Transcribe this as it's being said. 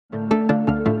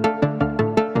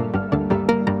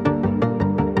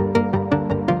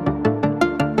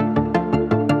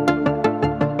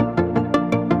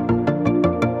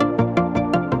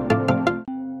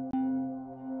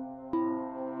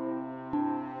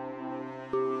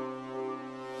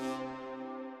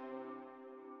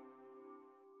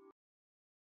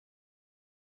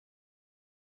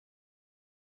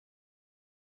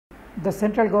The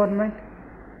central government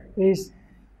is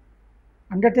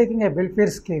undertaking a welfare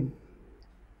scheme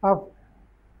of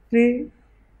free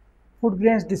food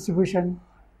grains distribution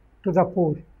to the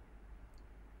poor.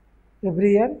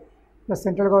 Every year, the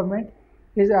central government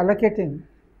is allocating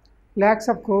lakhs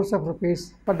of crores of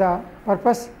rupees for the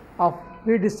purpose of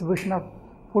free distribution of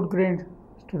food grains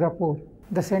to the poor.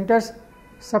 The center's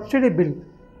subsidy bill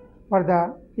for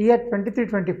the year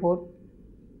 23-24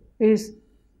 is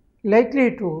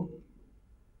likely to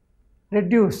be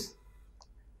reduced,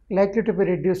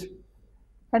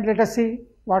 and let us see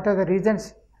what are the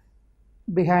reasons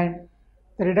behind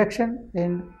the reduction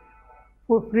in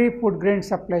free food grain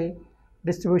supply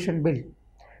distribution bill.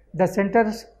 The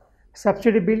center's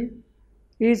subsidy bill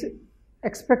is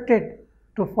expected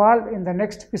to fall in the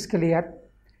next fiscal year,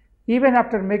 even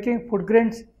after making food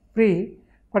grains free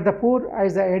for the poor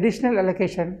as the additional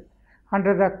allocation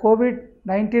under the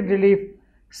COVID-19 relief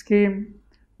scheme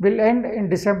will end in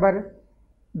December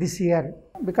this year.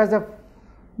 Because of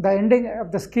the ending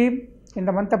of the scheme in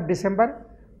the month of December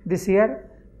this year,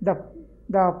 the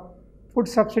food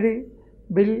subsidy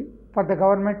bill for the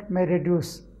government may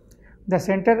reduce. The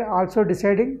center also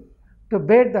deciding to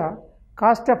bear the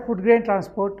cost of food grain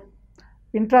transport,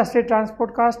 intrastate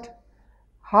transport cost,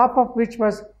 half of which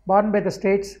was borne by the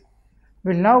states,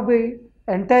 will now be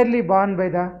entirely borne by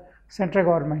the central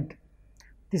government.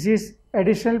 This is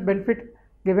additional benefit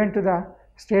given to the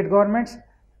state governments.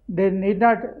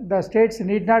 The states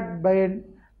need not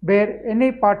bear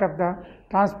any part of the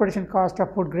transportation cost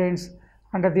of food grains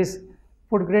under this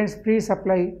food grains free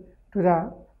supply to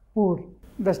the poor.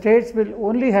 The states will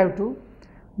only have to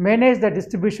manage the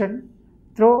distribution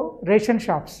through ration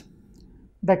shops.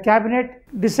 The cabinet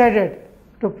decided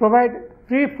to provide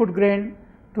free food grain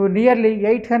to nearly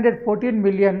 814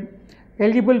 million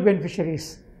eligible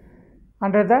beneficiaries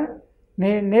under the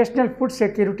National Food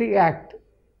Security Act.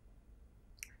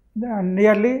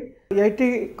 Nearly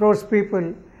 80 crores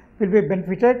people will be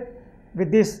benefited with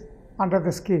this under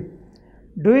the scheme,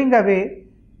 doing away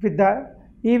with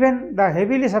even the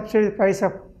heavily subsidized price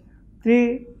of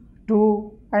 3,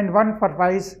 2 and 1 for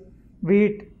rice,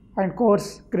 wheat and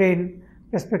coarse grain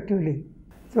respectively.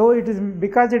 So it is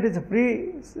because it is a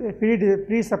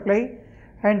free supply,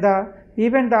 and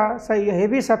even the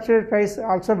heavy subsidized price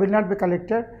also will not be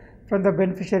collected from the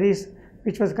beneficiaries,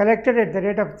 which was collected at the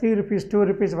rate of 3 rupees, 2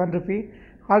 rupees, 1 rupee,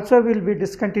 also will be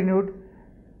discontinued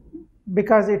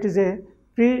because it is a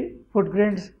free food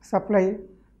grains supply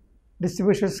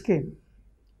distribution scheme.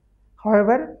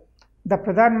 However, the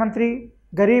Pradhan Mantri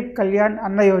Garib Kalyan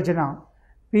Anna Yojana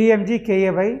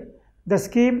PMGKAY, the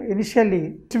scheme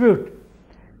initially distribute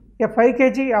a 5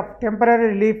 kg of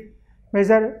temporary relief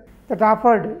measure that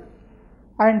offered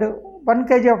and 1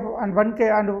 kg of and 1 kg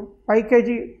and 5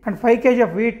 kg and 5 kg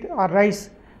of wheat or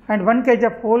rice and 1 kg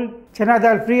of whole chana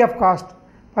dal free of cost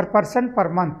per person per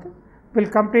month will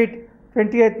complete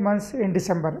 28 months in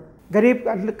December. Garib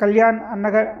Kalyan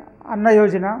Anna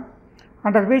Yojana,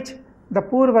 under which the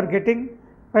poor were getting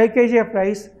 5 kg of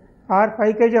rice or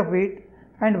 5 kg of wheat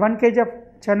and 1 kg of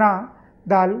chana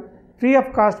dal free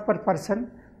of cost per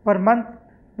person per month,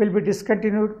 will be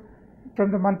discontinued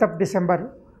from the month of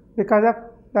December because of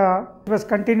it was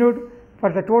continued for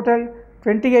the total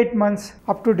 28 months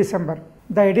up to December.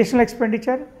 The additional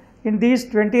expenditure in these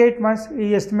 28 months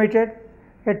is estimated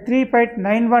at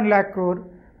 3.91 lakh crore,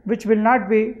 which will not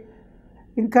be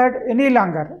incurred any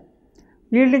longer,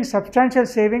 yielding substantial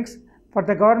savings for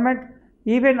the government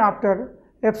even after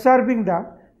absorbing the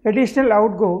additional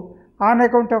outgo on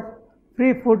account of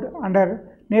free food under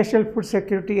National Food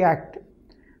Security Act.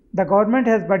 The government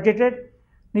has budgeted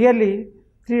nearly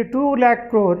 2 lakh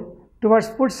crore towards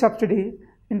food subsidy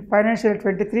in financial year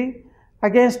 23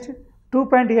 against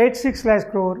 2.86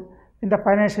 lakh crore in the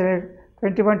financial year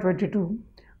 21-22.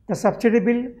 The subsidy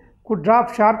bill could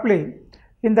drop sharply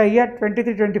in the year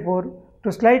 23-24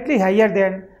 to slightly higher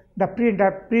than the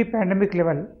pre-pandemic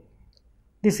level.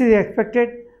 This is expected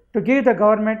to give the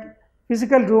government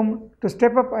physical room to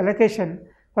step up allocation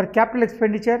for capital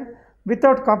expenditure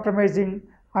without compromising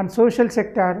on social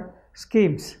sector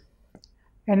schemes.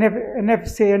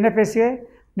 NFSA,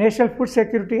 National Food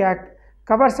Security Act,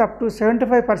 covers up to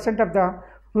 75% of the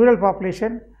rural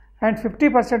population and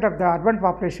 50% of the urban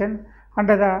population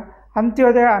under the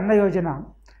Antyodaya Anna Yojana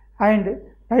and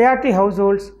priority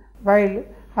households, while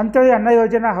Antyodaya Anna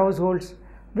Yojana households,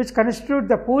 which constitute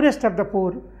the poorest of the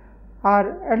poor,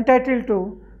 are entitled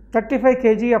to 35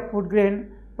 kg of food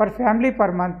grain per family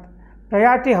per month.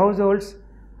 Priority households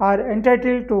are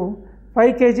entitled to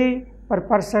 5 kg per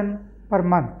person per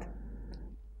month.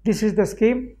 This is the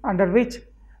scheme under which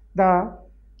the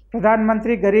Pradhan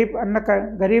Mantri Garib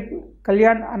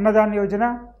Kalyan Annadan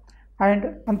Yojana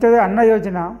and Antyodaya Anna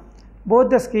Yojana. Both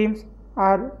the schemes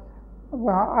are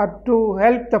to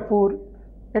help the poor,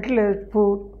 at least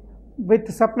food, with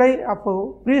supply of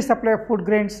free supply of food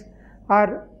grains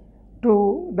or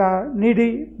to the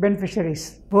needy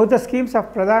beneficiaries. Both the schemes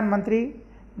of Pradhan Mantri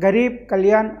Garib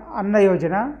Kalyan Anna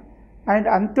Yojana and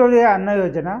Antyodaya Anna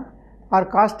Yojana are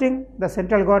costing the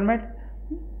central government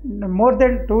more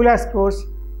than 2 lakh crores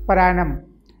per annum,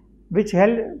 which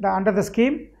held under the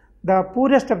scheme the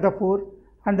poorest of the poor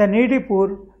and the needy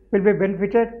poor will be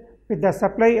benefited with the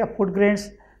supply of food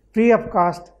grains free of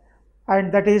cost,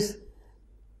 and that is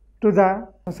to the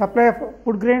supply of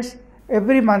food grains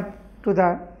every month to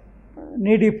the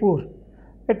needy poor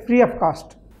at free of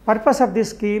cost. Purpose of these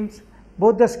schemes,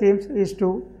 both the schemes, is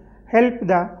to help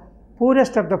the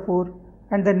poorest of the poor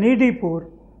and the needy poor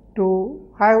to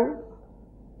have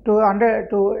to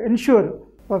ensure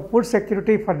food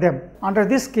security for them. Under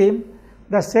this scheme,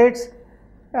 the states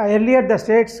earlier the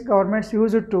states governments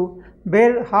used to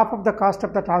bear half of the cost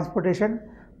of the transportation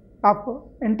of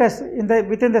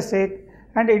within the state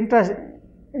and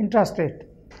intrastate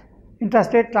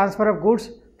transfer of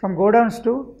goods from godowns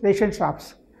to ration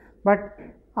shops. But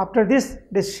after this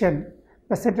decision,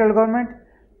 the central government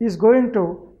is going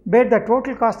to bear the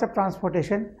total cost of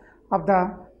transportation of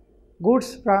the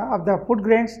goods of the food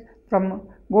grains from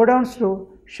godowns to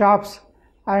shops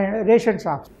and ration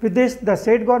shops. With this, the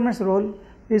state government's role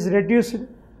is reduced.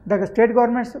 The state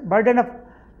government's burden of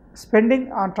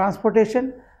spending on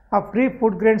transportation of free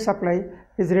food grain supply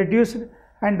is reduced,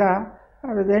 and the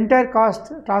entire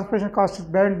transportation cost is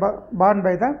borne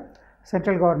by the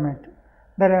central government.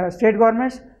 The state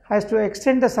governments has to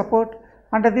extend the support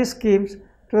under these schemes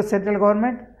to the central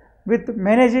government with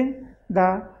managing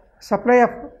the supply of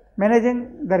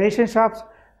the ration shops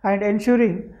and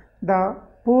ensuring the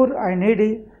poor and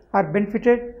needy are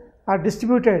benefited or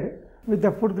distributed with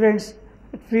the food grains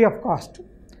free of cost.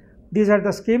 These are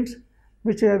the schemes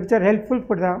which are helpful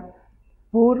for the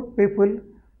poor people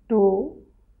to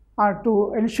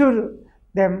ensure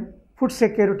them food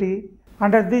security.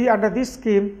 Under this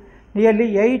scheme,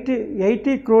 nearly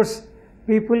 80 crores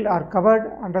people are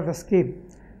covered under the scheme,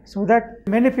 so that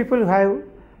many people have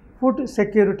food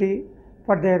security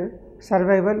for their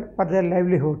survival, for their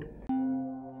livelihood.